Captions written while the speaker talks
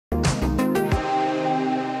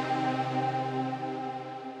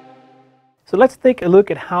So let's take a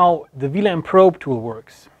look at how the VLAN Probe tool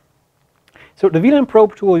works. So the VLAN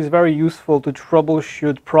Probe tool is very useful to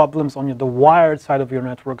troubleshoot problems on the wired side of your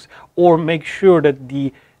networks, or make sure that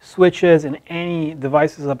the switches and any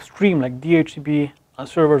devices upstream like DHCP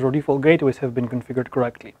servers or default gateways have been configured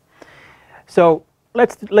correctly. So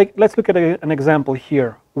let's look at an example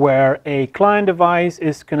here where a client device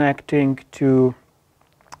is connecting to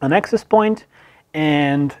an access point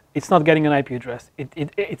and it's not getting an IP address.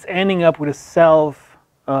 It's ending up with a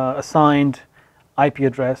self-assigned IP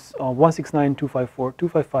address of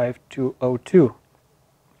 169.254.255.202.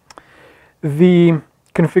 The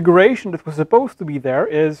configuration that was supposed to be there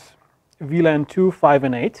is VLAN 2, 5,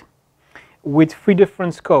 and 8 with 3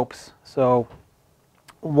 different scopes. So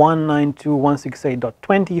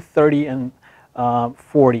 192.168.20, 30, and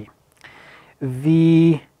 40.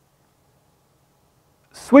 The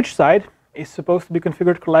switch side is supposed to be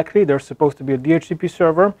configured correctly. There's supposed to be a DHCP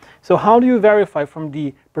server. So how do you verify from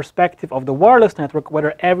the perspective of the wireless network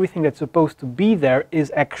whether everything that's supposed to be there is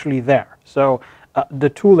actually there? So the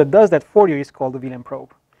tool that does that for you is called the VLAN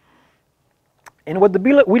Probe. And what the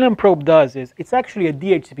VLAN Probe does is it's actually a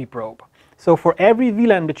DHCP probe. So for every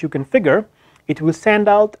VLAN that you configure, it will send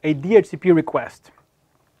out a DHCP request.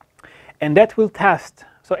 And that will test.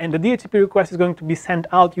 So, and the DHCP request is going to be sent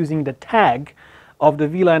out using the tag of the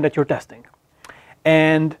VLAN that you're testing.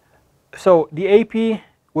 And so the AP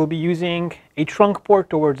will be using a trunk port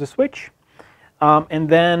towards the switch, and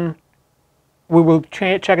then we will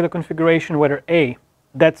check the configuration whether A,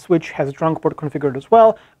 that switch has a trunk port configured as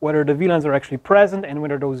well, whether the VLANs are actually present, and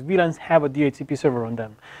whether those VLANs have a DHCP server on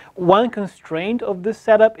them. One constraint of this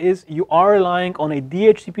setup is you are relying on a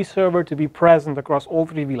DHCP server to be present across all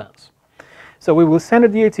 3 VLANs. So we will send a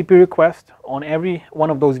DHCP request on every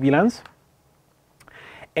one of those VLANs.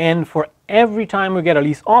 And for every time we get a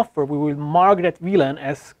lease offer, we will mark that VLAN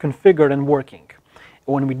as configured and working.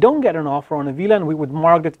 When we don't get an offer on a VLAN, we would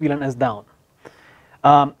mark that VLAN as down.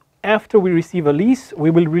 After we receive a lease,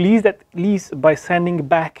 we will release that lease by sending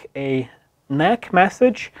back a NAC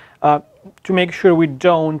message to make sure we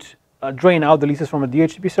don't drain out the leases from a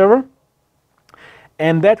DHCP server.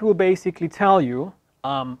 And that will basically tell you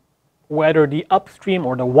whether the upstream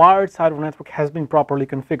or the wired side of the network has been properly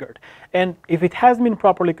configured. And if it has been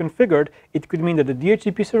properly configured, it could mean that the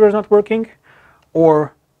DHCP server is not working,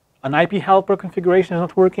 or an IP helper configuration is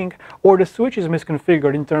not working, or the switch is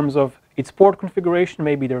misconfigured in terms of its port configuration.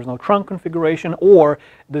 Maybe there's no trunk configuration, or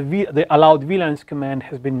the allowed VLANs command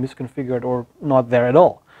has been misconfigured or not there at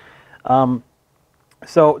all.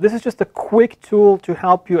 So this is just a quick tool to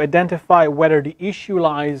help you identify whether the issue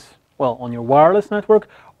lies, well, on your wireless network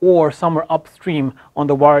or somewhere upstream on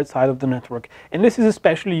the wired side of the network. And this is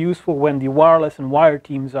especially useful when the wireless and wired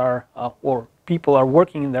teams are, or people are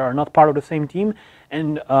working in there, are not part of the same team,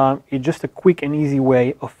 and it's just a quick and easy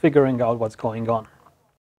way of figuring out what's going on.